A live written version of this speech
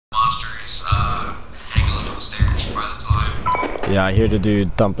Yeah, I hear the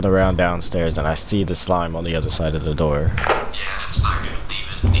dude thumping around downstairs, and I see the slime on the other side of the door. Yeah, it's not good.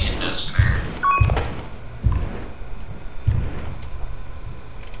 Leave it. The is fair.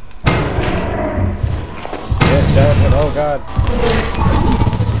 Yes, Jonathan. Oh god.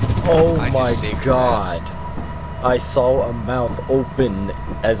 Oh my god. I saw a mouth open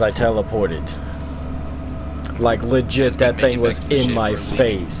as I teleported. Like legit, that thing was in my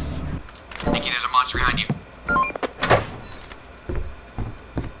face. Nikki, there's a monster behind you.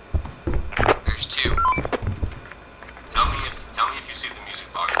 There's two. Tell me if you see the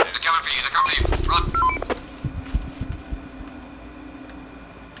music box. They're coming for you. They're coming for you. Run.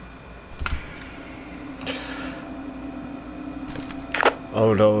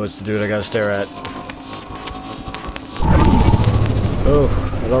 Oh no, it's the dude I gotta stare at. Oh,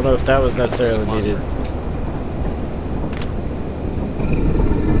 I don't know if that was necessarily needed.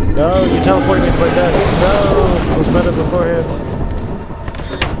 No, you teleported me to my death. No, it was better beforehand.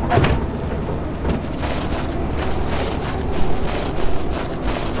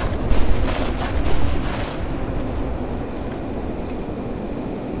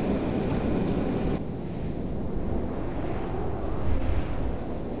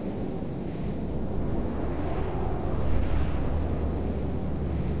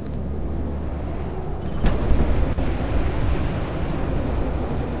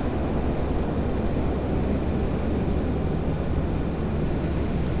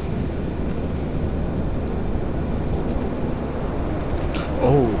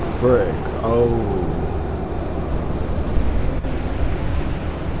 Oh, frick. Oh.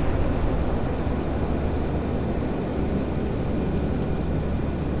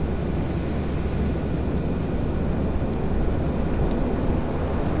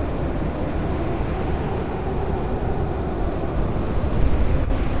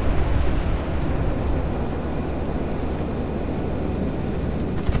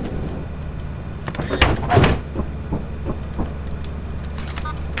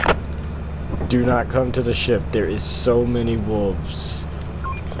 Do not come to the ship. There is so many wolves.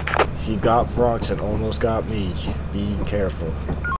 He got Frox and almost got me. Be careful.